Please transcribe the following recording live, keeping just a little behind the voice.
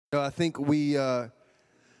I think we have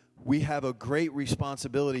a great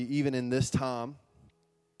responsibility even in this time.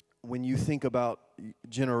 When you think about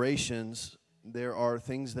generations, there are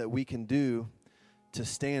things that we can do to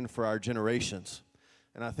stand for our generations.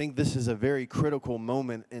 And I think this is a very critical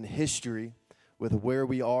moment in history with where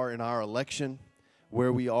we are in our election,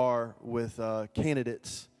 where we are with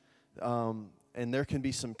candidates. And there can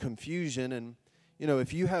be some confusion. And,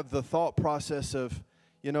 if you have the thought process of,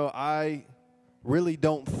 I really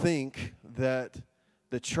don't think that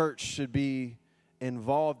the church should be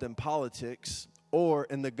involved in politics or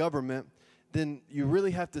in the government, then you really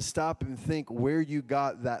have to stop and think where you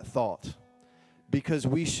got that thought. Because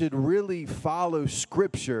we should really follow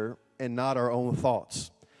Scripture and not our own thoughts.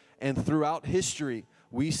 And throughout history,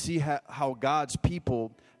 we see how God's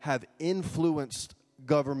people have influenced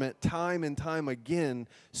government time and time again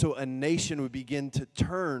so a nation would begin to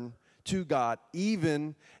turn to God,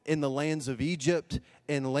 even in the lands of Egypt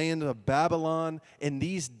and land of Babylon. In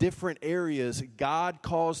these different areas, God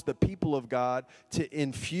caused the people of God to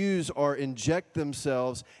infuse or inject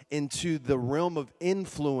themselves into the realm of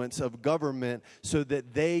influence of government so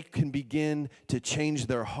that they can begin to change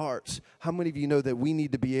their hearts. How many of you know that we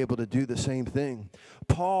need to be able to do the same thing?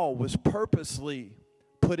 Paul was purposely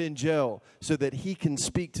put in jail so that he can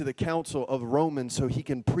speak to the council of Romans, so he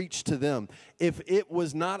can preach to them. If it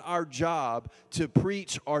was not our job to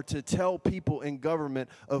preach or to tell people in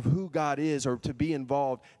government of who God is or to be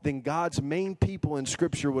involved, then God's main people in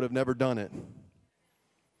Scripture would have never done it.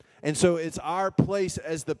 And so it's our place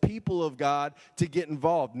as the people of God to get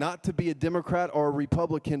involved, not to be a Democrat or a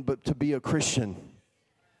Republican, but to be a Christian.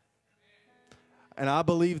 And I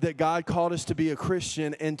believe that God called us to be a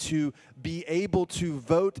Christian and to be able to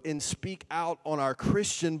vote and speak out on our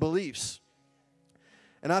Christian beliefs.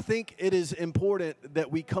 And I think it is important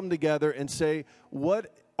that we come together and say,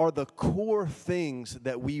 what are the core things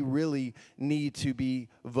that we really need to be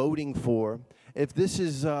voting for? If this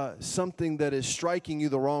is something that is striking you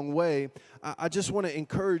the wrong way, I just want to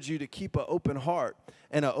encourage you to keep an open heart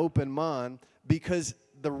and an open mind, because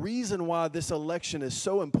the reason why this election is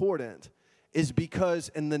so important is because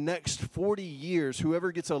in the next 40 years,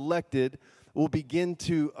 whoever gets elected will begin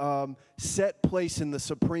to set place in the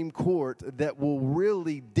Supreme Court that will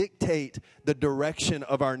really dictate the direction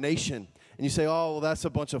of our nation. And you say, oh, well, that's a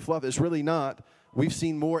bunch of fluff. It's really not. We've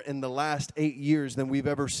seen more in the last 8 years than we've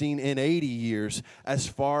ever seen in 80 years as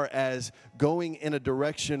far as going in a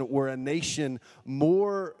direction where a nation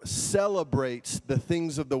more celebrates the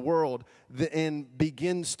things of the world and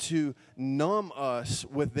begins to numb us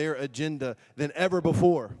with their agenda than ever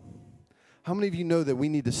before. How many of you know that we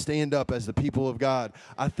need to stand up as the people of God?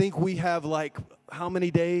 I think we have how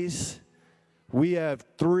many days? We have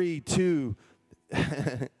 3, 2.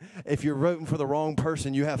 If you're voting for the wrong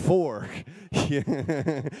person, you have 4.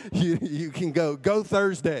 you can go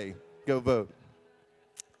Thursday. Go vote.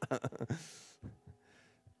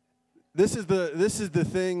 This is the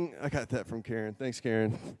thing. I got that from Karen. Thanks,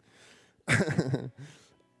 Karen.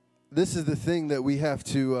 This is the thing that we have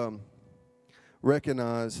to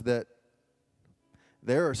recognize, that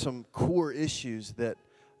there are some core issues that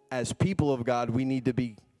as people of God we need to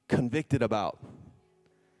be convicted about.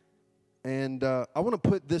 And I want to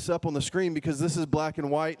put this up on the screen because this is black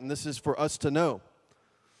and white, and this is for us to know.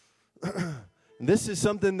 This is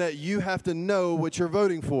something that you have to know what you're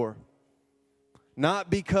voting for.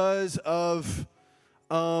 Not because of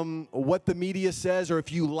what the media says, or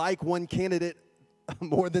if you like one candidate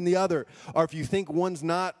more than the other, or if you think one's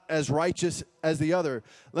not as righteous as the other.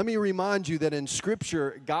 Let me remind you that in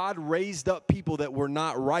Scripture, God raised up people that were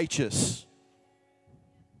not righteous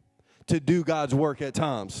to do God's work at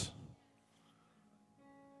times.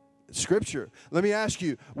 Scripture. Let me ask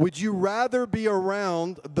you, would you rather be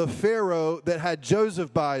around the Pharaoh that had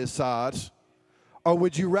Joseph by his side, or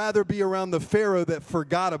would you rather be around the Pharaoh that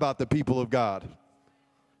forgot about the people of God?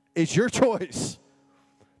 It's your choice.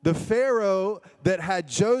 The Pharaoh that had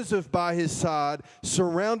Joseph by his side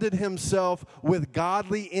surrounded himself with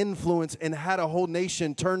godly influence and had a whole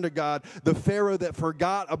nation turn to God. The Pharaoh that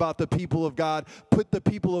forgot about the people of God put the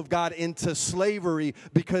people of God into slavery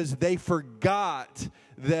because they forgot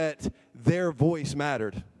that their voice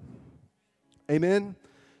mattered. Amen?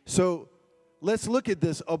 So let's look at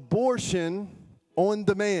this. Abortion on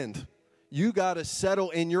demand. You got to settle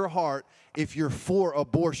in your heart if you're for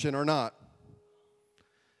abortion or not.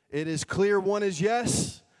 It is clear one is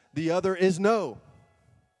yes, the other is no.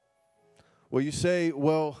 Well, you say,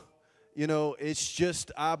 it's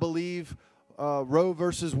just, I believe Roe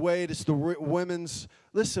versus Wade, it's the women's.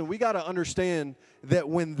 Listen, we got to understand that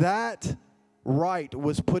when that right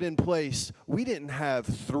was put in place, we didn't have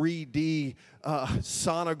 3D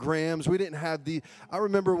sonograms. We didn't have I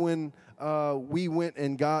remember when we went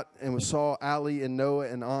and saw Allie and Noah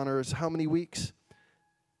in honors. How many weeks?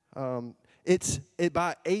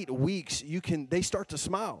 By 8 weeks, they start to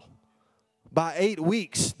smile. By 8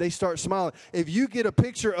 weeks, they start smiling. If you get a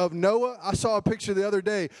picture of Noah, I saw a picture the other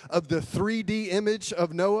day of the 3D image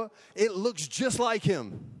of Noah. It looks just like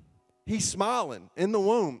him. He's smiling in the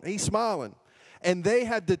womb. He's smiling. And they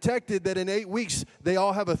have detected that in 8 weeks, they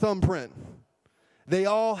all have a thumbprint. They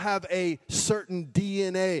all have a certain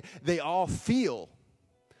DNA. They all feel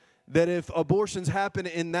that if abortions happen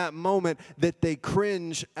in that moment, that they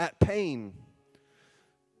cringe at pain.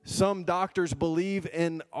 Some doctors believe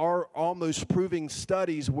and are almost proving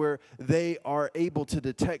studies where they are able to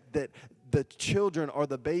detect that the children or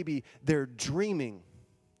the baby, they're dreaming.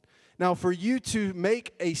 Now, for you to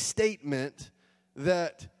make a statement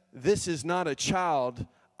that this is not a child,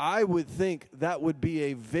 I would think that would be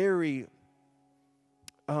a very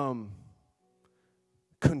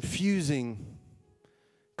confusing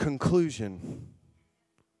conclusion.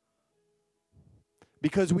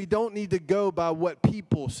 Because we don't need to go by what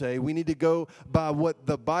people say. We need to go by what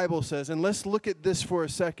the Bible says. And let's look at this for a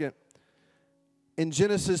second. In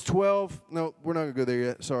Genesis 12, no, we're not going to go there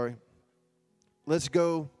yet, sorry. Let's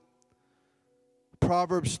go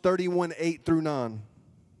Proverbs 31, 8 through 9.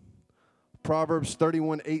 Proverbs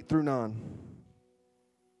 31, 8 through 9.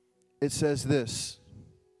 It says this.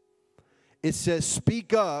 It says,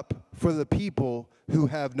 speak up for the people who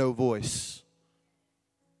have no voice.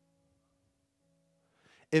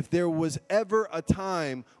 If there was ever a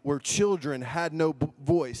time where children had no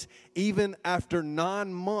voice, even after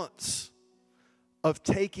 9 months of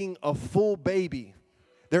taking a full baby,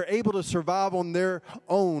 they're able to survive on their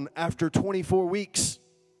own after 24 weeks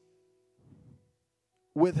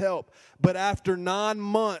with help. But after 9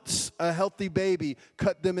 months, a healthy baby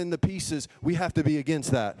cut them into pieces. We have to be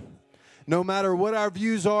against that. No matter what our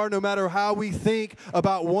views are, no matter how we think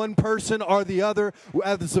about one person or the other,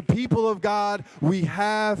 as the people of God, we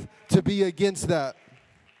have to be against that.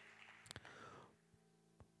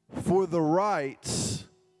 For the rights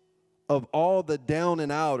of all the down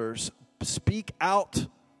and outers, speak out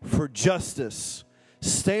for justice.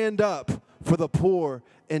 Stand up for the poor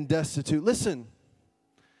and destitute. Listen,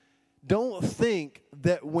 don't think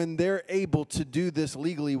that when they're able to do this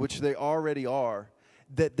legally, which they already are,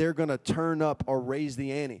 that they're going to turn up or raise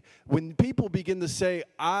the ante. When people begin to say,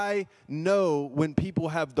 I know when people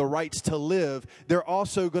have the rights to live, they're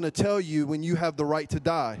also going to tell you when you have the right to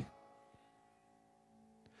die.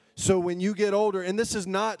 So when you get older, and this is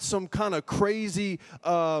not some kind of crazy,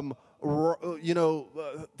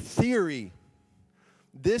 theory.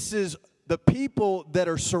 This is the people that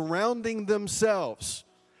are surrounding themselves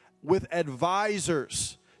with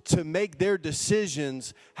advisors to make their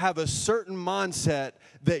decisions have a certain mindset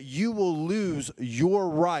that you will lose your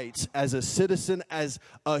rights as a citizen, as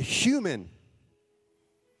a human.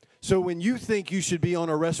 So when you think you should be on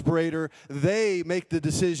a respirator, they make the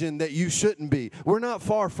decision that you shouldn't be. We're not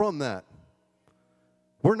far from that.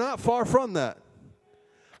 We're not far from that.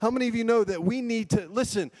 How many of you know that we need to,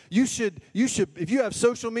 listen, you should, if you have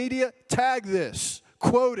social media, tag this,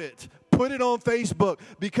 quote it, put it on Facebook,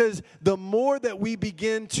 because the more that we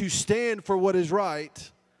begin to stand for what is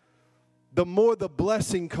right, the more the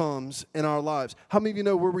blessing comes in our lives. How many of you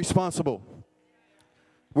know we're responsible?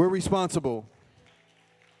 We're responsible.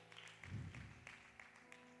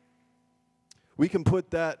 We can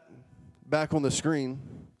put that back on the screen.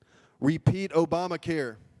 Repeat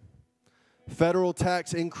Obamacare. Federal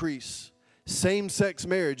tax increase. Same-sex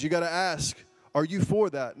marriage. You got to ask, are you for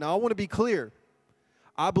that? Now, I want to be clear.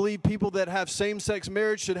 I believe people that have same-sex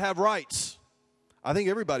marriage should have rights. I think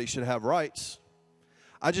everybody should have rights.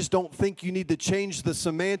 I just don't think you need to change the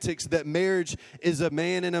semantics that marriage is a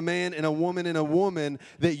man and a woman and a woman,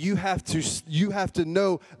 that you have to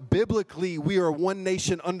know biblically we are one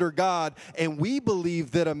nation under God, and we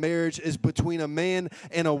believe that a marriage is between a man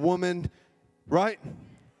and a woman, right?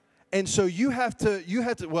 And so you have to,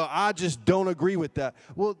 well, I just don't agree with that.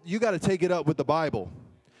 Well, you got to take it up with the Bible.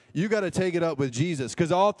 You got to take it up with Jesus,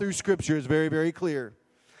 because all through Scripture is very, very clear.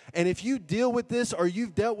 And if you deal with this or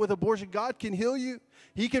you've dealt with abortion, God can heal you.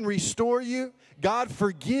 He can restore you. God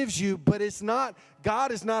forgives you, but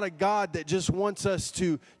God is not a God that just wants us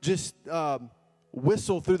to just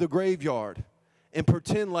whistle through the graveyard and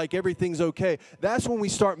pretend like everything's okay. That's when we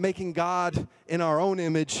start making God in our own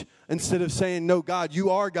image instead of saying, no, God, you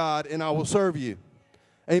are God and I will serve you.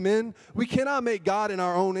 Amen? We cannot make God in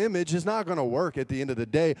our own image. It's not going to work at the end of the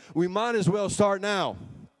day. We might as well start now.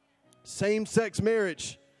 Same-sex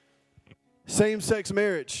marriage. Same-sex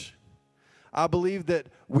marriage. I believe that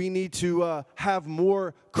we need to have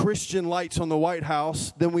more Christian lights on the White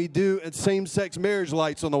House than we do at same-sex marriage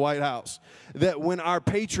lights on the White House. That when our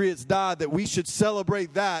patriots died, that we should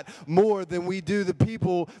celebrate that more than we do the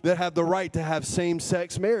people that have the right to have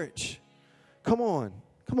same-sex marriage. Come on,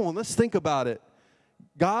 let's think about it.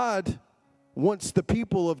 God wants the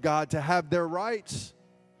people of God to have their rights.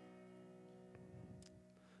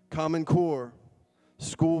 Common Core,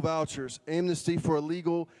 school vouchers, amnesty for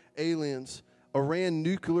illegal aliens, Iran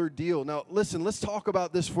nuclear deal. Now, listen, let's talk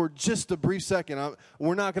about this for just a brief second.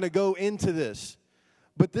 We're not going to go into this.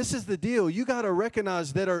 But this is the deal. You got to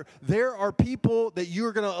recognize that there are people that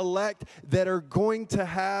you're going to elect that are going to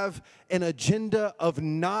have an agenda of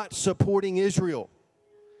not supporting Israel.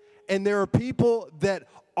 And there are people that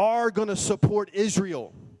are going to support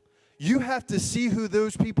Israel. You have to see who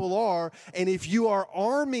those people are, and if you are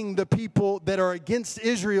arming the people that are against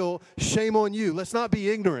Israel, shame on you. Let's not be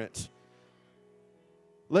ignorant.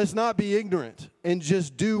 Let's not be ignorant and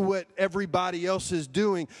just do what everybody else is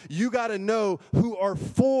doing. You got to know who are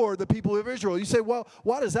for the people of Israel. You say, well,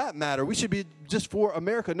 why does that matter? We should be just for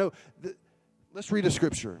America. No, let's read a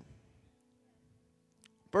scripture.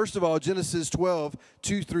 First of all, Genesis 12,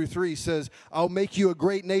 2-3 says, I'll make you a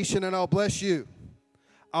great nation and I'll bless you.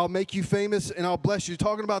 I'll make you famous and I'll bless you.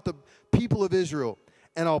 Talking about the people of Israel.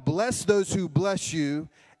 And I'll bless those who bless you,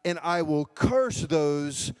 and I will curse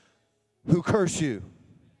those who curse you.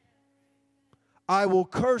 I will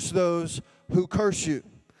curse those who curse you.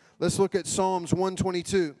 Let's look at Psalms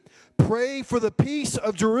 122. Pray for the peace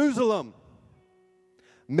of Jerusalem.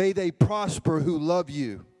 May they prosper who love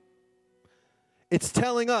you. It's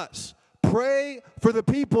telling us, pray for the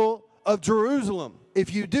people of Jerusalem.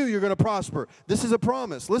 If you do, you're going to prosper. This is a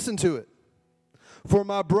promise. Listen to it. For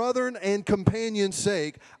my brethren and companions'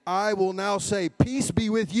 sake, I will now say, peace be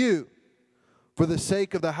with you. For the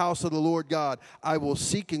sake of the house of the Lord God, I will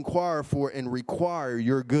seek, inquire for, and require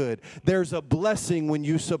your good. There's a blessing when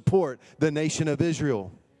you support the nation of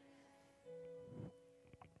Israel.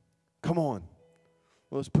 Come on.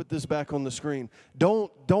 Let's put this back on the screen.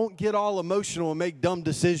 Don't get all emotional and make dumb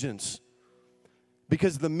decisions,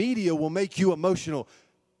 because the media will make you emotional.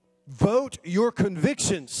 Vote your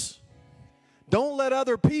convictions. Don't let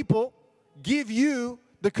other people give you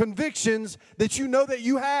the convictions that you know that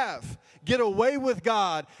you have. Get away with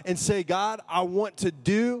God and say, God, I want to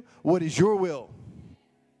do what is your will.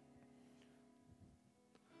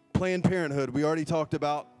 Planned Parenthood, we already talked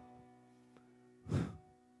about.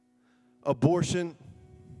 Abortion.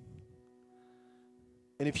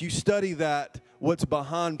 And if you study that, what's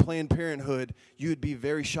behind Planned Parenthood, you would be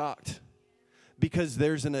very shocked. Because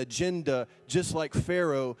there's an agenda, just like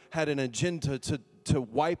Pharaoh had an agenda to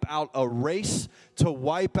wipe out a race, to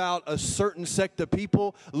wipe out a certain sect of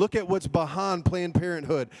people. Look at what's behind Planned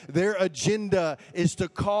Parenthood. Their agenda is to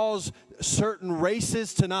cause certain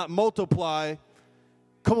races to not multiply.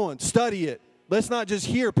 Come on, study it. Let's not just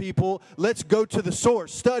hear people. Let's go to the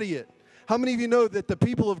source. Study it. How many of you know that the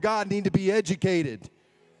people of God need to be educated?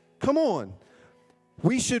 Come on.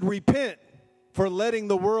 We should repent for letting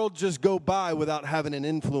the world just go by without having an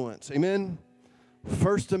influence. Amen?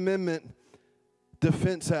 First Amendment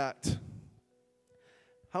Defense Act.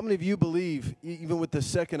 How many of you believe, even with the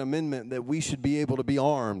Second Amendment, that we should be able to be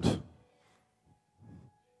armed?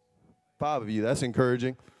 5 of you, that's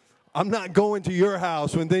encouraging. I'm not going to your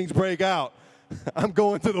house when things break out. I'm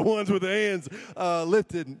going to the ones with the hands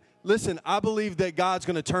lifted. Listen, I believe that God's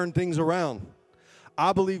going to turn things around.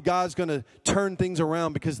 I believe God's going to turn things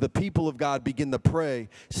around because the people of God begin to pray,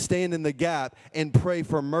 stand in the gap, and pray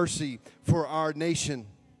for mercy for our nation.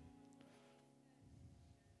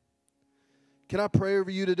 Can I pray over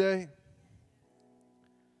you today?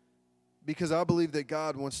 Because I believe that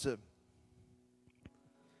God wants to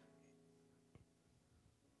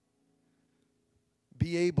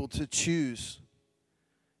be able to choose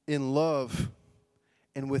in love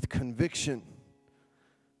and with conviction.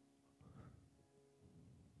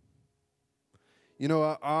 You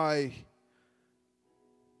know, I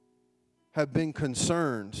have been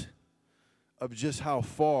concerned of just how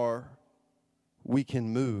far we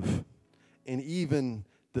can move. And even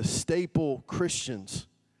the staple Christians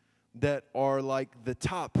that are like the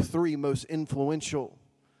top 3 most influential.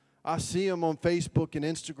 I see them on Facebook and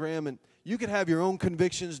Instagram, and you can have your own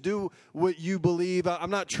convictions, do what you believe.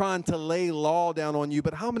 I'm not trying to lay law down on you,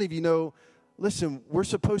 but how many of you know, listen, we're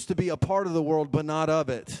supposed to be a part of the world, but not of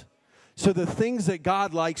it. So the things that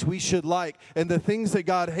God likes, we should like. And the things that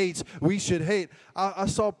God hates, we should hate. I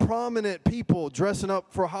saw prominent people dressing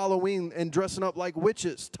up for Halloween and dressing up like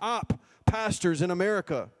witches. Top pastors in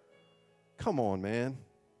America. Come on, man.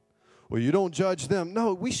 well, you don't judge them.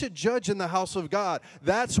 No, we should judge in the house of God.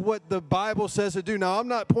 That's what the Bible says to do. Now, I'm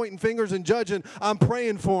not pointing fingers and judging. I'm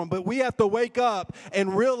praying for them. But we have to wake up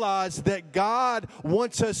and realize that God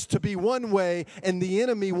wants us to be one way, and the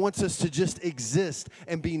enemy wants us to just exist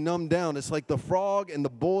and be numbed down. It's like the frog in the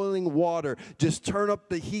boiling water. Just turn up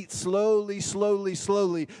the heat slowly, slowly,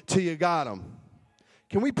 slowly till you got them.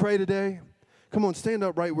 Can we pray today? Come on, stand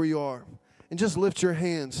up right where you are and just lift your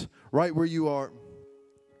hands right where you are.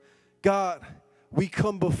 God, we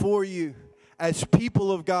come before you as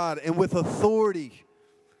people of God and with authority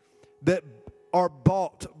that are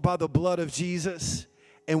bought by the blood of Jesus.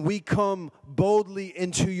 And we come boldly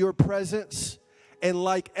into your presence. And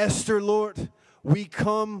like Esther, Lord, we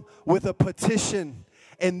come with a petition.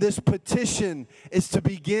 And this petition is to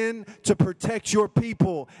begin to protect your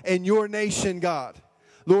people and your nation, God.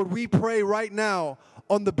 Lord, we pray right now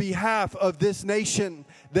on the behalf of this nation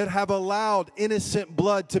that have allowed innocent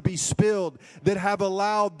blood to be spilled, that have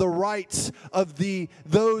allowed the rights of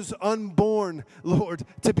those unborn, Lord,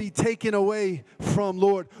 to be taken away from,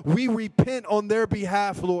 Lord. We repent on their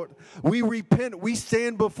behalf, Lord. We repent. We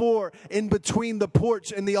stand before in between the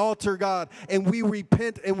porch and the altar, God, and we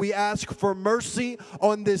repent and we ask for mercy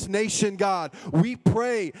on this nation, God. We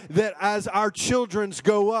pray that as our children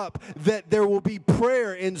go up, that there will be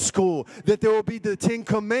prayer in school, that there will be the Ten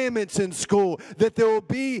Commandments in school, that there will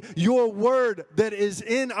be your word that is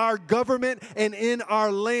in our government and in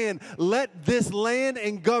our land. Let this land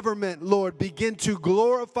and government, Lord, begin to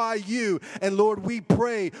glorify you. And Lord, we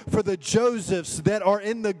pray for the Josephs that are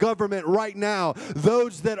in the government right now,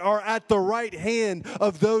 those that are at the right hand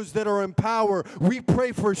of those that are in power. We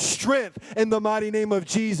pray for strength in the mighty name of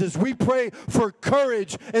Jesus. We pray for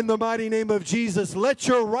courage in the mighty name of Jesus. Let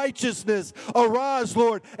your righteousness arise,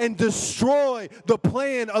 Lord, and destroy the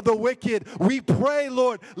plan of the wicked. We pray,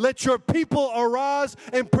 Lord, let your people arise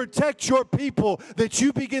and protect your people, that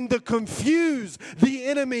you begin to confuse the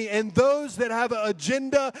enemy and those that have an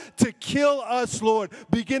agenda to kill us, Lord.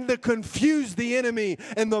 Begin to confuse the enemy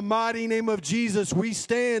in the mighty name of Jesus. We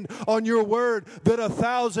stand on your word that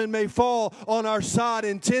 1,000 may fall on our side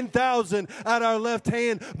and 10,000 at our left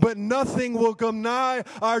hand, but nothing will come nigh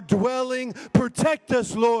our dwelling. Protect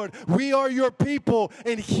us, Lord. We are your people,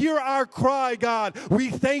 and hear our cry, God. We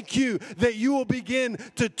thank you that you will begin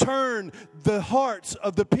to turn the hearts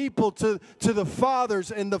of the people to the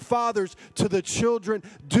fathers and the fathers to the children.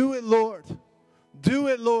 Do it, Lord. Do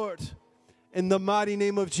it, Lord. In the mighty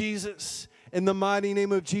name of Jesus. In the mighty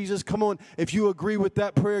name of Jesus. Come on. If you agree with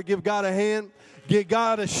that prayer, give God a hand. Give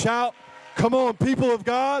God a shout. Come on, people of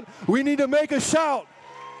God. We need to make a shout.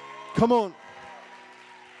 Come on.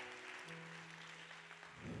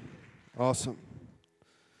 Awesome.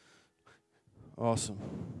 Awesome.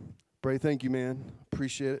 Bray, thank you, man.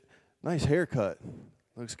 Appreciate it. Nice haircut.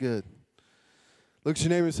 Looks good. Look at your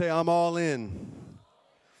neighbor and say, I'm all in.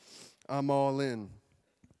 I'm all in.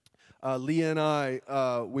 Leah and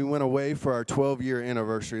I, we went away for our 12-year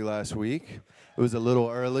anniversary last week. It was a little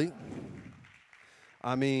early.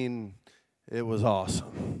 I mean, it was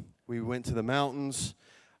awesome. We went to the mountains.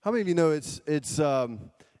 How many of you know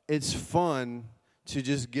it's fun to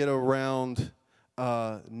just get around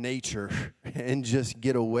nature and just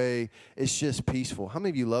get away? It's just peaceful. How many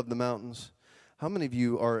of you love the mountains? How many of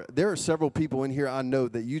you are, there are several people in here I know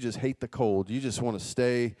that you just hate the cold. You just want to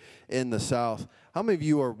stay in the South. How many of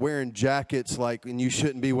you are wearing jackets and you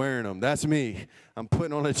shouldn't be wearing them? That's me. I'm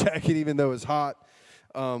putting on a jacket even though it's hot.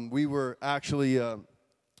 We were actually,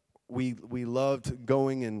 we loved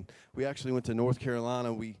going, and we actually went to North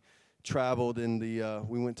Carolina. We traveled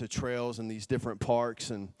we went to trails in these different parks,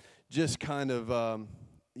 and just kind of,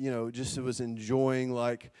 just was enjoying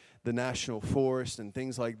the national forest and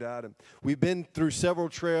things like that. And we've been through several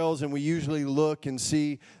trails, and we usually look and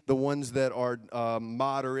see the ones that are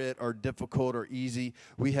moderate or difficult or easy.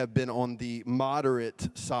 We have been on the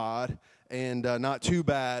moderate side and not too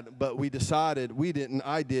bad, but we decided,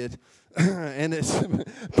 I did, and it's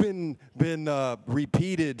been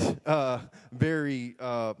repeated very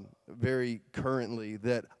currently,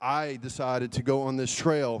 that I decided to go on this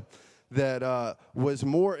trail that was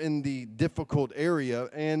more in the difficult area.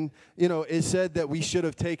 And, it said that we should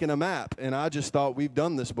have taken a map. And I just thought, we've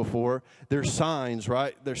done this before. There's signs,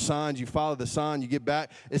 right? There's signs. You follow the sign, you get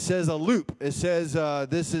back. It says a loop. It says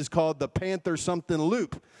this is called the Panther something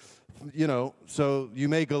loop. So you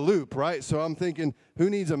make a loop, right? So I'm thinking, who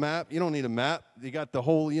needs a map? You don't need a map. You got the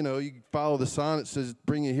whole, you follow the sign. It says,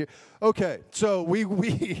 bring it here. Okay, so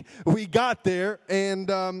we got there, and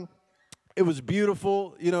it was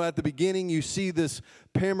beautiful. At the beginning, you see this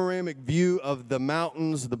panoramic view of the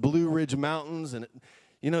mountains, the Blue Ridge Mountains, and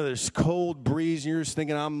there's cold breeze, and you're just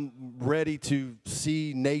thinking, I'm ready to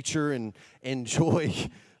see nature and enjoy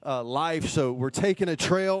life. So we're taking a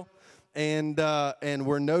trail, and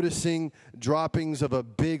we're noticing droppings of a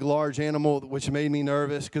big, large animal, which made me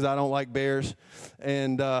nervous because I don't like bears.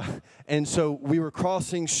 And so we were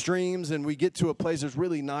crossing streams, and we get to a place that's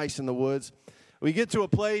really nice in the woods. We get to a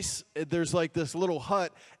place, there's like this little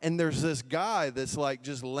hut, and there's this guy that's like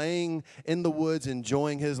just laying in the woods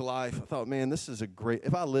enjoying his life. I thought, man, this is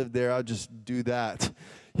if I lived there, I'd just do that.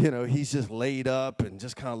 He's just laid up and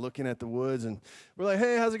just kind of looking at the woods, and we're like,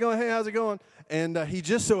 hey, how's it going? Hey, how's it going? And he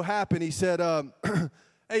just so happened, he said,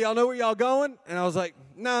 hey, y'all know where y'all going? And I was like,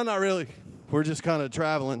 no, not really. We're just kind of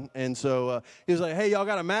traveling. And so he was like, hey, y'all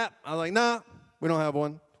got a map? I was like, nah, we don't have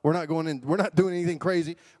one. We're not going in. We're not doing anything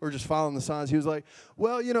crazy. We're just following the signs. He was like,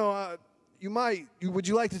 well, would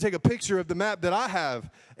you like to take a picture of the map that I have?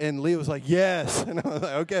 And Leah was like, yes. And I was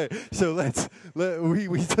like, okay. So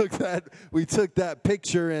we took that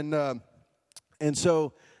picture, and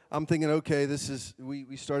so I'm thinking, okay,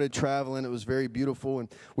 we started traveling. It was very beautiful,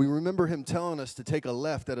 and we remember him telling us to take a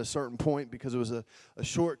left at a certain point because it was a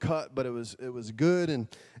shortcut, but it was good,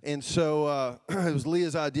 and so it was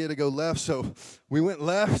Leah's idea to go left, so we went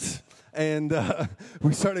left, and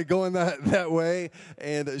we started going that way,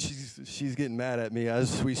 and she's getting mad at me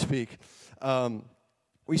as we speak.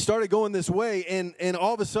 We started going this way, and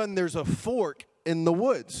all of a sudden there's a fork in the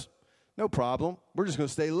woods. No problem. We're just going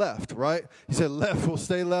to stay left, right? He said left, we'll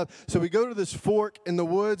stay left. So we go to this fork in the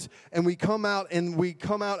woods, and we come out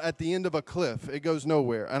at the end of a cliff. It goes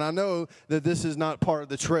nowhere. And I know that this is not part of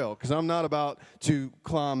the trail because I'm not about to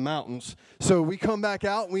climb mountains. So we come back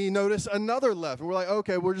out, and we notice another left. And we're like,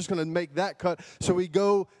 okay, we're just going to make that cut. So we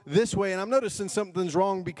go this way, and I'm noticing something's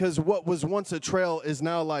wrong because what was once a trail is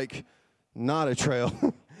now like not a trail.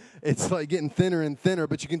 It's like getting thinner and thinner,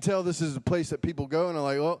 but you can tell this is a place that people go, and I'm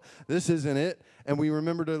like, well, this isn't it. And we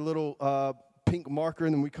remembered a little pink marker,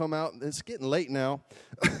 and then we come out, and it's getting late now.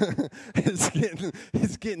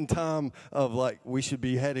 It's getting time of like we should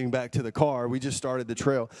be heading back to the car. We just started the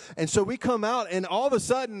trail. And so we come out, and all of a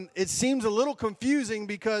sudden, it seems a little confusing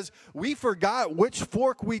because we forgot which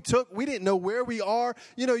fork we took. We didn't know where we are.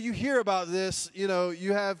 You hear about this.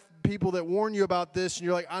 You have people that warn you about this, and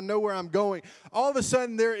you're like, I know where I'm going. All of a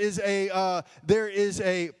sudden, there is a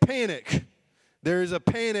panic. There is a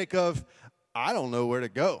panic of, I don't know where to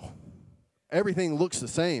go. Everything looks the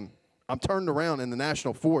same. I'm turned around in the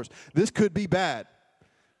National Forest. This could be bad.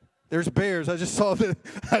 There's bears. I just saw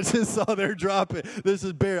their dropping. This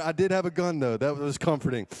is bear. I did have a gun, though. That was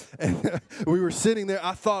comforting. And we were sitting there.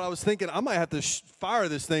 I was thinking, I might have to fire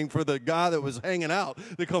this thing for the guy that was hanging out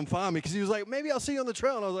to come find me. Because he was like, maybe I'll see you on the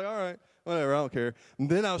trail. And I was like, all right, whatever, I don't care. And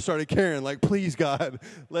then I started caring, like, please, God,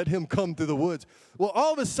 let him come through the woods. Well,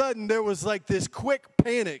 all of a sudden, there was like this quick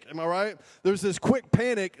panic. Am I right? There was this quick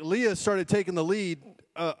panic. Leah started taking the lead.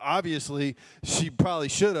 Obviously, she probably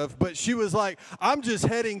should have, but she was like, I'm just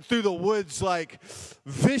heading through the woods like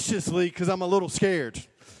viciously because I'm a little scared.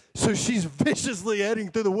 So she's viciously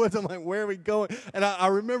heading through the woods. I'm like, where are we going? And I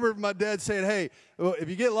remember my dad saying, hey, well, if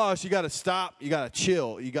you get lost, you got to stop. You got to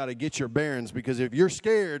chill. You got to get your bearings because if you're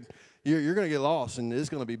scared, you're going to get lost and it's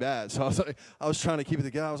going to be bad. So I was trying to keep it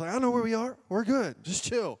together. I was like, I know where we are. We're good. Just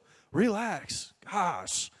chill. Relax.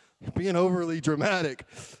 Gosh. Being overly dramatic,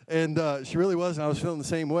 and she really wasn't. I was feeling the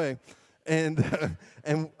same way, and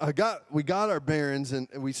we got our bearings, and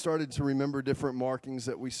we started to remember different markings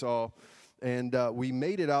that we saw, and we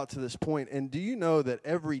made it out to this point. And do you know that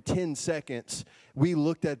every 10 seconds we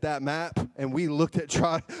looked at that map and we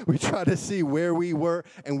tried to see where we were,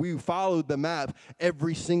 and we followed the map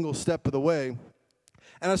every single step of the way.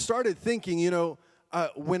 And I started thinking,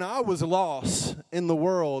 when I was lost in the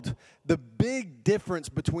world, the big difference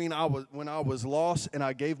between when I was lost and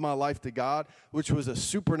I gave my life to God, which was a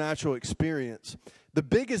supernatural experience, the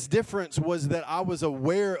biggest difference was that I was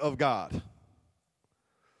aware of God.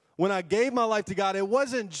 When I gave my life to God, it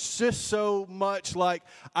wasn't just so much like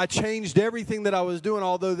I changed everything that I was doing,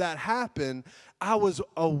 although that happened. I was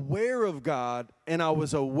aware of God, and I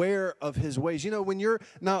was aware of His ways. When you're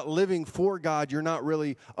not living for God, you're not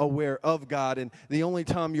really aware of God, and the only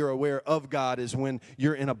time you're aware of God is when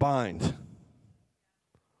you're in a bind.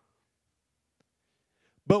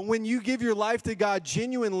 But when you give your life to God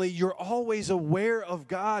genuinely, you're always aware of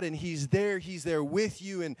God, and He's there with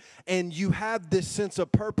you, and you have this sense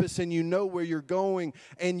of purpose, and you know where you're going,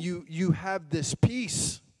 and you have this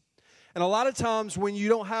peace. And a lot of times when you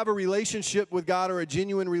don't have a relationship with God or a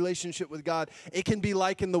genuine relationship with God, it can be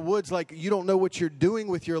like in the woods, like you don't know what you're doing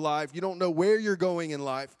with your life. You don't know where you're going in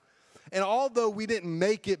life. And although we didn't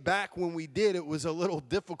make it back when we did, it was a little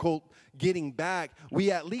difficult getting back,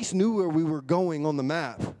 we at least knew where we were going on the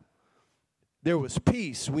map. There was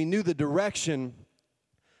peace. We knew the direction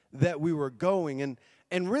that we were going.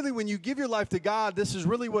 And really, when you give your life to God, this is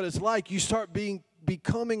really what it's like. You start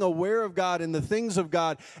becoming aware of God and the things of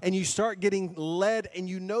God, and you start getting led, and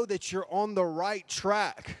you know that you're on the right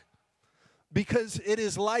track. Because it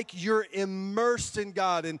is like you're immersed in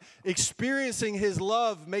God, and experiencing His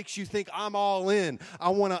love makes you think, I'm all in. I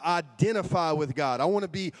want to identify with God. I want to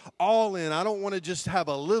be all in. I don't want to just have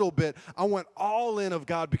a little bit. I want all in of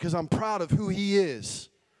God because I'm proud of who He is.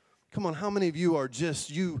 Come on, how many of you are just,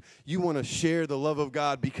 you want to share the love of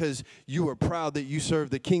God because you are proud that you serve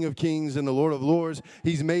the King of Kings and the Lord of Lords?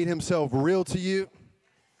 He's made Himself real to you.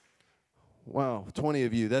 Wow, 20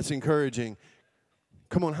 of you. That's encouraging.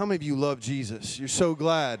 Come on, how many of you love Jesus? You're so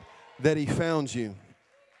glad that He found you.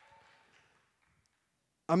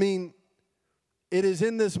 I mean, it is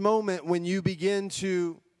in this moment when you begin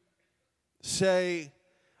to say,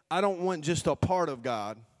 I don't want just a part of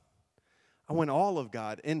God. I want all of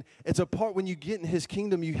God. And it's a part when you get in His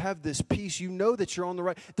kingdom, you have this peace. You know that you're on the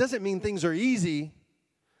right. Doesn't mean things are easy,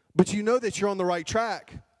 but you know that you're on the right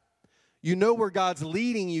track. You know where God's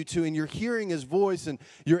leading you to, and you're hearing His voice, and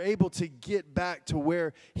you're able to get back to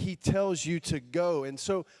where He tells you to go. And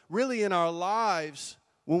so really in our lives,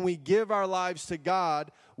 when we give our lives to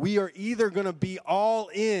God, we are either going to be all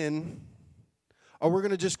in, or we're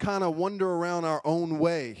going to just kind of wander around our own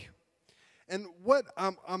way. And what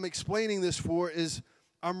I'm explaining this for is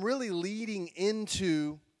I'm really leading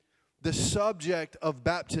into the subject of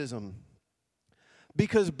baptism.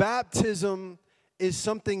 Because baptism is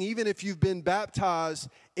something, even if you've been baptized,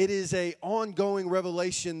 it is an ongoing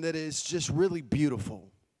revelation that is just really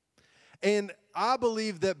beautiful. And I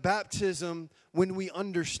believe that baptism, when we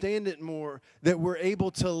understand it more, that we're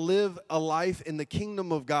able to live a life in the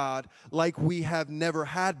kingdom of God like we have never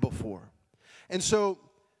had before. And so,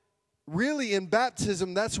 really, in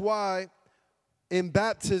baptism, that's why in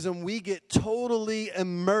baptism we get totally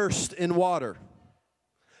immersed in water,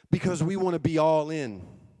 because we want to be all in.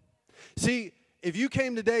 See, if you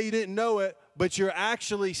came today, you didn't know it, but you're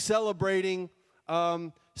actually celebrating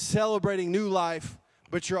new life,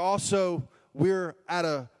 but we're at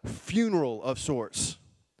a funeral of sorts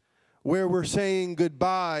where we're saying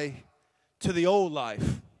goodbye to the old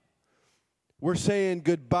life. We're saying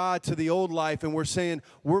goodbye to the old life, and we're saying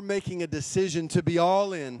we're making a decision to be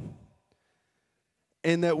all in,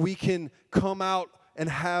 and that we can come out and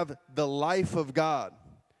have the life of God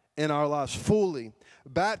in our lives fully.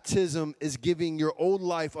 Baptism is giving your old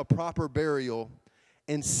life a proper burial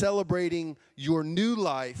and celebrating your new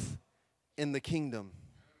life in the kingdom.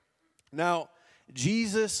 Now,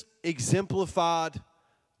 Jesus exemplified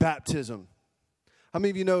baptism. How many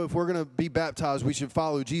of you know if we're going to be baptized, we should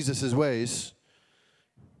follow Jesus' ways,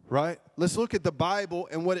 right? Let's look at the Bible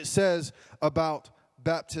and what it says about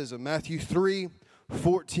baptism. Matthew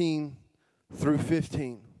 3:14 through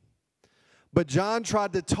 15. But John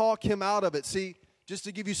tried to talk him out of it. See, just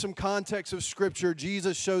to give you some context of Scripture,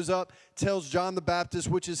 Jesus shows up, tells John the Baptist,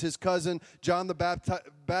 which is his cousin. John the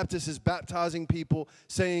Baptist is baptizing people,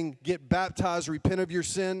 saying, get baptized, repent of your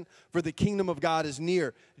sin, for the kingdom of God is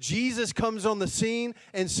near. Jesus comes on the scene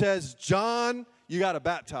and says, John, you got to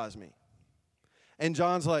baptize me. And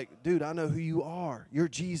John's like, dude, I know who you are. You're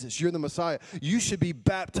Jesus. You're the Messiah. You should be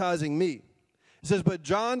baptizing me. It says, but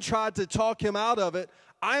John tried to talk him out of it.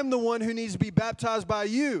 I am the one who needs to be baptized by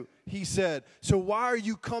you, he said. So why are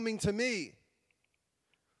you coming to me?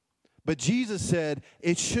 But Jesus said,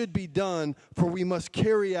 it should be done, for we must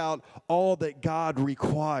carry out all that God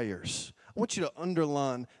requires. I want you to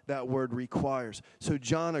underline that word requires. So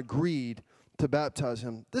John agreed to baptize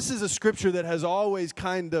him. This is a scripture that has always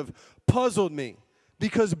kind of puzzled me,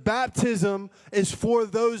 because baptism is for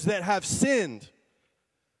those that have sinned.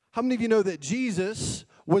 How many of you know that Jesus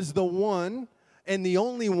was the one and the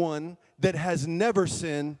only one that has never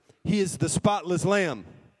sinned? He is the spotless lamb.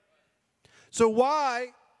 So why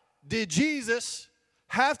did Jesus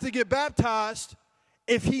have to get baptized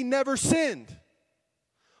if he never sinned?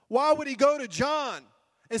 Why would he go to John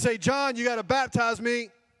and say, John, you got to baptize me?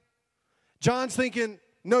 John's thinking,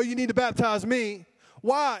 no, you need to baptize me.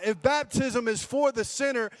 Why? If baptism is for the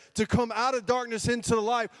sinner to come out of darkness into the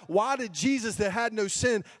light, why did Jesus that had no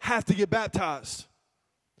sin have to get baptized?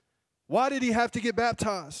 Why did he have to get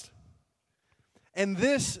baptized? And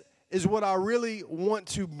this is what I really want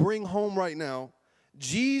to bring home right now.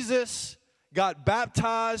 Jesus got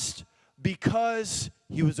baptized because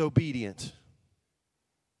he was obedient.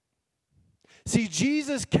 See,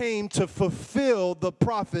 Jesus came to fulfill the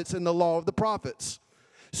prophets and the law of the prophets.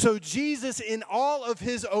 So Jesus, in all of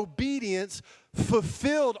his obedience,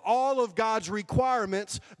 fulfilled all of God's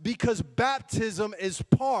requirements because baptism is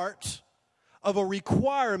part of a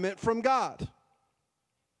requirement from God.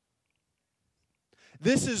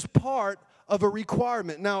 This is part of a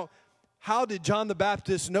requirement. Now, how did John the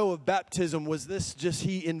Baptist know of baptism? Was this just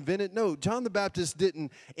he invented? No, John the Baptist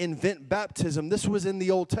didn't invent baptism. This was in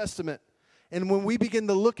the Old Testament. And when we begin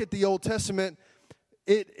to look at the Old Testament,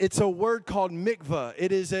 it's a word called mikvah.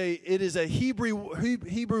 It is a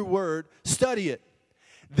Hebrew word. Study it.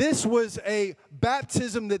 This was a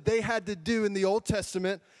baptism that they had to do in the Old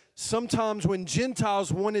Testament. Sometimes when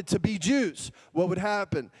Gentiles wanted to be Jews, what would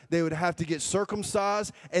happen? They would have to get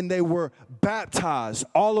circumcised, and they were baptized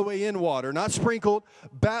all the way in water, not sprinkled,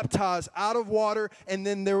 baptized out of water, and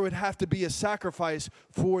then there would have to be a sacrifice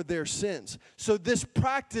for their sins. So this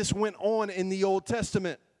practice went on in the Old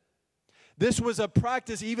Testament. This was a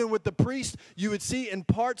practice even with the priest. You would see in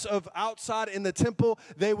parts of outside in the temple,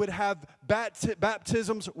 they would have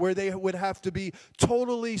baptisms where they would have to be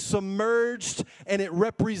totally submerged, and it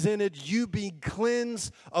represented you being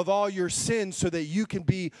cleansed of all your sins so that you can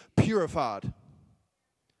be purified.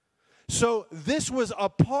 So this was a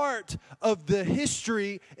part of the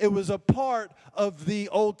history. It was a part of the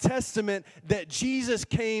Old Testament that Jesus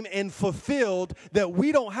came and fulfilled that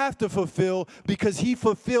we don't have to fulfill because he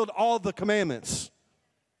fulfilled all the commandments.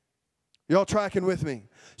 Y'all tracking with me?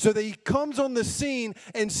 So that he comes on the scene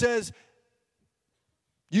and says,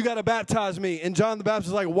 you got to baptize me. And John the Baptist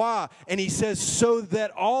is like, why? And he says, so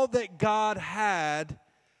that all that God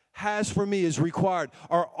has for me is required,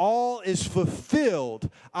 or all is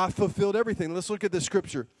fulfilled. I fulfilled everything. Let's look at this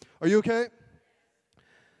scripture. Are you okay?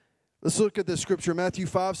 Let's look at this scripture, Matthew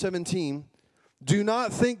 5:17. Do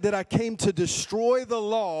not think that I came to destroy the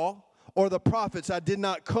law or the prophets. I did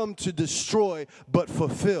not come to destroy, but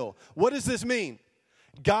fulfill. What does this mean?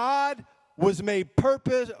 God was made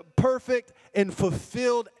perfect and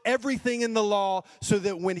fulfilled everything in the law so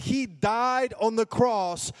that when he died on the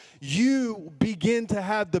cross, you begin to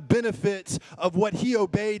have the benefits of what he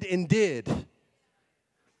obeyed and did.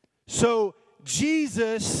 So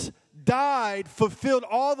Jesus died, fulfilled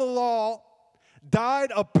all the law,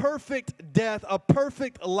 died a perfect death, a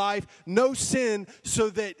perfect life, no sin, so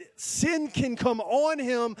that sin can come on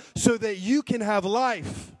him so that you can have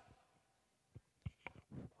life.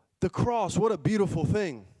 The cross, what a beautiful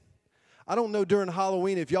thing. I don't know during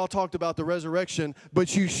Halloween if y'all talked about the resurrection,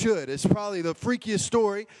 but you should. It's probably the freakiest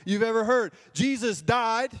story you've ever heard. Jesus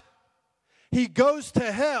died. He goes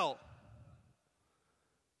to hell.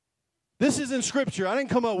 This is in Scripture. I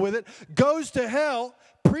didn't come up with it. Goes to hell,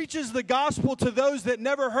 preaches the gospel to those that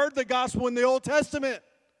never heard the gospel in the Old Testament.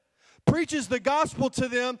 Preaches the gospel to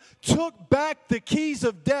them, took back the keys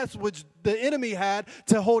of death, which the enemy had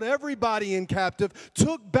to hold everybody in captive,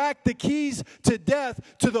 took back the keys to death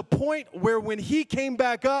to the point where when he came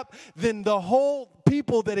back up, then the whole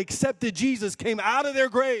people that accepted Jesus came out of their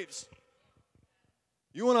graves.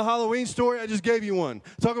 You want a Halloween story? I just gave you one.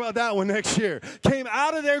 Talk about that one next year. Came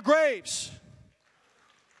out of their graves.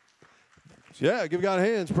 Yeah, give God a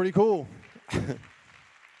hand. It's pretty cool.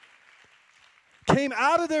 Came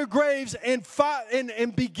out of their graves and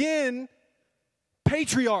begin,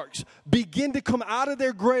 patriarchs begin to come out of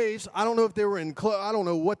their graves. I don't know if they were I don't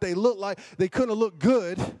know what they looked like. They couldn't have looked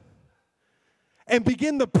good. And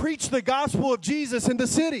begin to preach the gospel of Jesus in the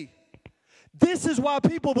city. This is why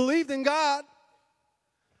people believed in God.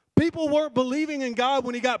 People weren't believing in God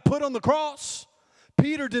when he got put on the cross.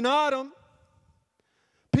 Peter denied him.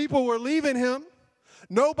 People were leaving him.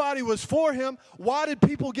 Nobody was for him. Why did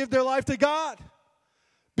people give their life to God?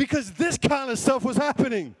 Because this kind of stuff was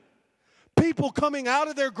happening. People coming out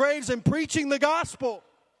of their graves and preaching the gospel.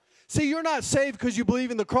 See, you're not saved because you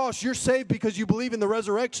believe in the cross. You're saved because you believe in the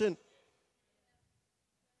resurrection.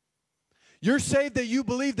 You're saved that you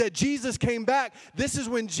believe that Jesus came back. This is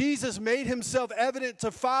when Jesus made himself evident to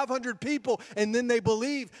 500 people, and then they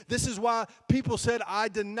believed. This is why people said, I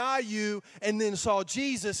deny you, and then saw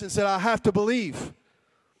Jesus and said, I have to believe.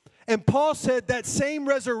 And Paul said that same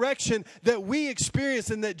resurrection that we experience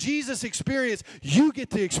and that Jesus experienced, you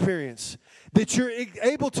get to experience. That you're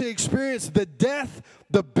able to experience the death,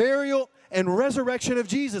 the burial, and resurrection of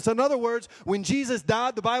Jesus. In other words, when Jesus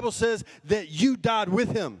died, the Bible says that you died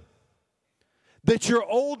with him. That your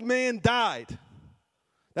old man died.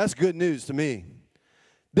 That's good news to me.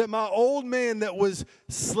 That my old man that was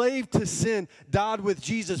slave to sin died with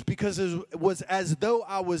Jesus because it was as though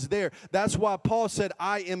I was there. That's why Paul said,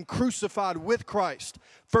 I am crucified with Christ.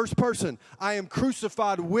 First person, I am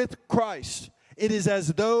crucified with Christ. It is as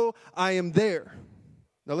though I am there.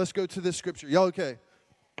 Now let's go to this scripture. Y'all okay?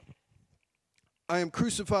 I am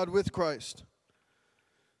crucified with Christ.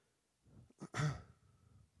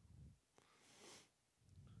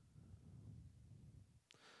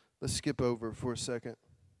 Let's skip over for a second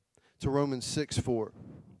to Romans 6:4.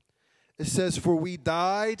 It says, "For we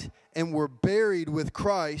died and were buried with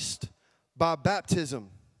Christ by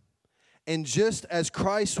baptism. And just as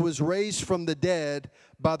Christ was raised from the dead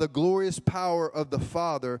by the glorious power of the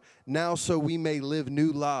Father, now so we may live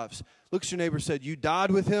new lives." Look at your neighbor and say, you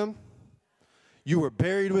died with him, you were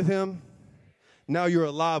buried with him, now you're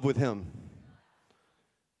alive with him.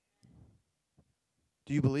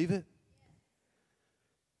 Do you believe it?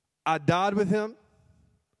 I died with him,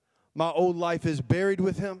 my old life is buried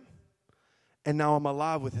with him, and now I'm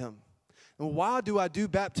alive with him. And why do I do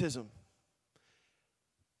baptism?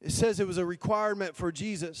 It says it was a requirement for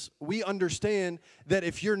Jesus. We understand that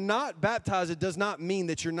if you're not baptized, it does not mean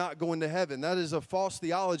that you're not going to heaven. That is a false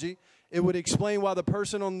theology. It would explain why the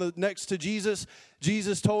person on the next to Jesus,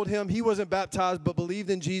 Jesus told him he wasn't baptized but believed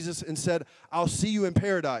in Jesus and said, "I'll see you in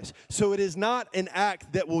paradise." So it is not an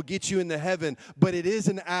act that will get you into heaven, but it is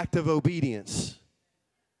an act of obedience.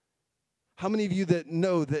 How many of you that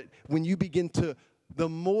know that when you begin to, the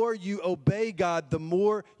more you obey God, the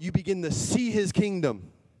more you begin to see his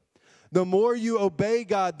kingdom? The more you obey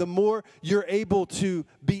God, the more you're able to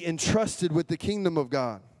be entrusted with the kingdom of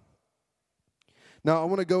God. Now, I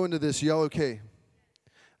want to go into this. Y'all okay?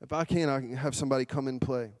 If I can have somebody come and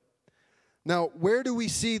play. Now, where do we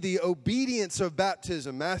see the obedience of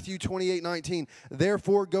baptism? Matthew 28:19.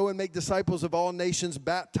 "Therefore, go and make disciples of all nations,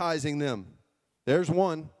 baptizing them." There's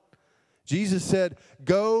one. Jesus said,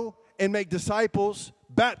 "Go and make disciples,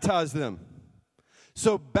 baptize them."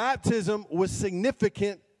 So baptism was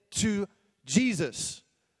significant to Jesus.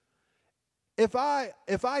 If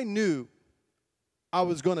I knew I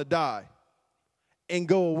was going to die and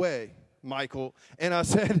go away, Michael, and I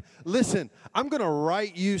said, "Listen, I'm going to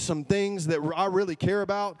write you some things that I really care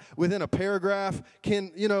about within a paragraph."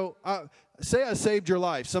 Say I saved your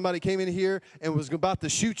life. Somebody came in here and was about to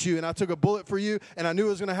shoot you, and I took a bullet for you, and I knew it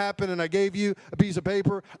was going to happen, and I gave you a piece of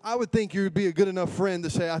paper. I would think you would be a good enough friend to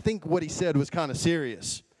say, "I think what he said was kind of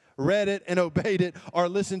serious." Read it and obeyed it, or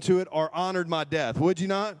listened to it, or honored my death. Would you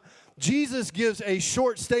not? Jesus gives a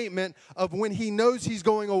short statement of when he knows he's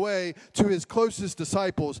going away to his closest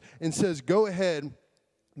disciples and says, "Go ahead,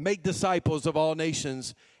 make disciples of all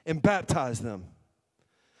nations and baptize them."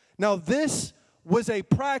 Now, this was a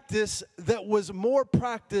practice that was more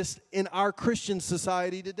practiced in our Christian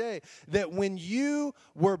society today. That when you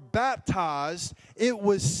were baptized, it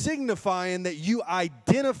was signifying that you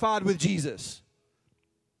identified with Jesus.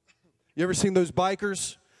 You ever seen those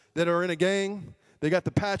bikers that are in a gang? They got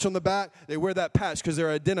the patch on the back. They wear that patch because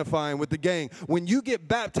they're identifying with the gang. When you get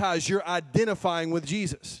baptized, you're identifying with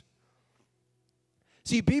Jesus.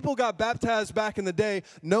 See, people got baptized back in the day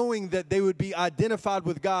knowing that they would be identified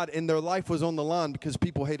with God and their life was on the line because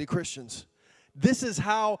people hated Christians. This is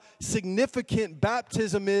how significant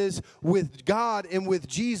baptism is with God and with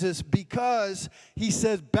Jesus, because he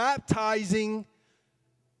says baptizing,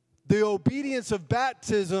 the obedience of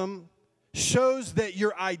baptism shows that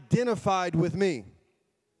you're identified with me.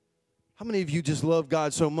 How many of you just love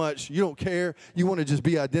God so much you don't care? You want to just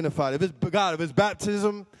be identified. If it's God, if it's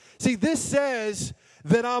baptism. See, this says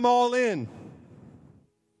that I'm all in.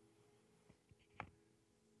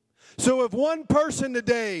 So if one person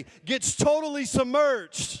today gets totally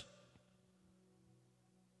submerged,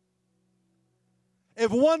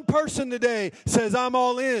 if one person today says I'm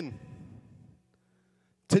all in,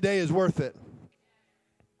 today is worth it.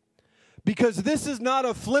 Because this is not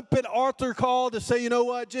a flippant altar call to say, you know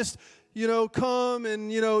what, just, come and,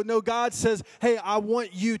 no, God says, hey, I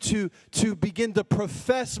want you to begin to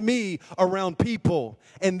profess me around people.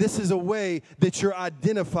 And this is a way that you're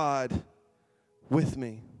identified with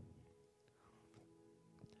me.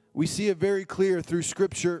 We see it very clear through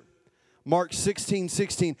Scripture. Mark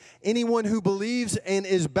 16:16. Anyone who believes and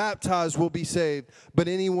is baptized will be saved, but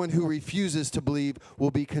anyone who refuses to believe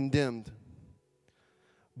will be condemned.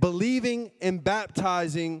 Believing and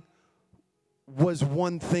baptizing was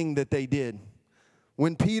one thing that they did.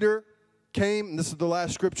 When Peter came, and this is the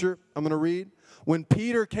last scripture I'm going to read. When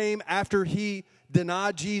Peter came after he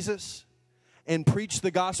denied Jesus and preached the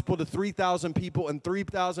gospel to 3,000 people, and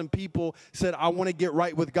 3,000 people said, I want to get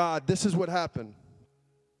right with God, this is what happened.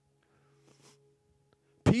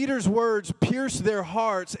 Peter's words pierced their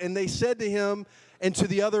hearts, and they said to him and to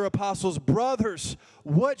the other apostles, brothers,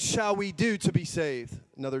 what shall we do to be saved?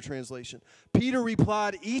 Another translation. Peter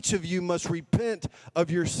replied, each of you must repent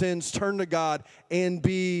of your sins, turn to God, and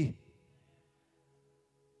be.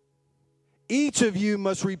 Each of you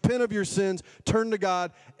must repent of your sins, turn to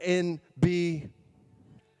God, and be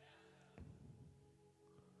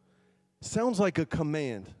Sounds like a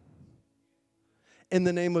command. In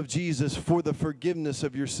the name of Jesus, for the forgiveness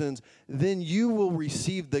of your sins, then you will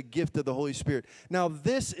receive the gift of the Holy Spirit. Now,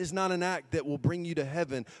 this is not an act that will bring you to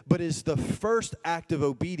heaven, but is the first act of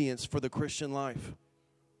obedience for the Christian life.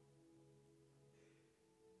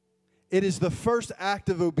 It is the first act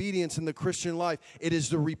of obedience in the Christian life. It is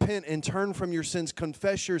to repent and turn from your sins,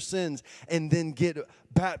 confess your sins, and then get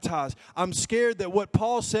baptized. I'm scared that what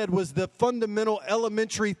Paul said was the fundamental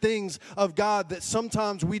elementary things of God that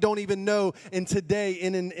sometimes we don't even know in today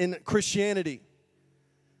in Christianity.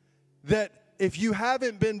 That if you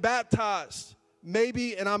haven't been baptized,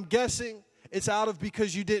 maybe, and I'm guessing, it's out of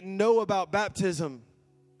because you didn't know about baptism.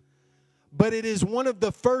 But it is one of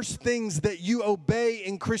the first things that you obey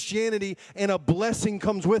in Christianity, and a blessing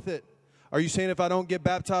comes with it. Are you saying if I don't get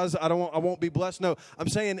baptized, I won't be blessed? No, I'm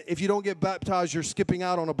saying if you don't get baptized, you're skipping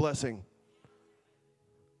out on a blessing.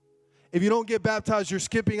 If you don't get baptized, you're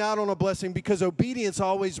skipping out on a blessing, because obedience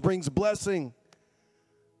always brings blessing.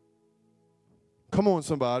 Come on,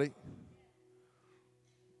 somebody.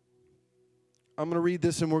 I'm going to read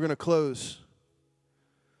this and we're going to close.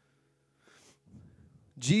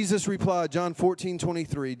 Jesus replied, John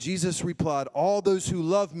 14:23, Jesus replied, all those who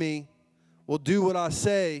love me will do what I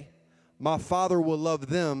say. My Father will love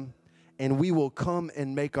them, and we will come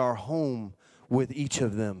and make our home with each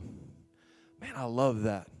of them. Man, I love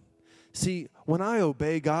that. See, when I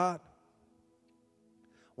obey God,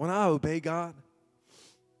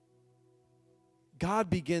 God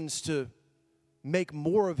begins to make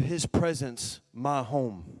more of His presence my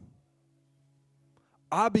home.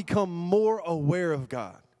 I become more aware of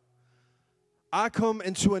God. I come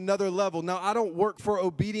into another level. Now, I don't work for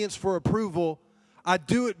obedience for approval. I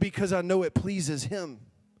do it because I know it pleases Him.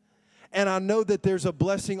 And I know that there's a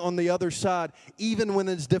blessing on the other side, even when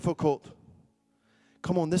it's difficult.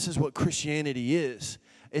 Come on, this is what Christianity is.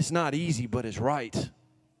 It's not easy, but it's right.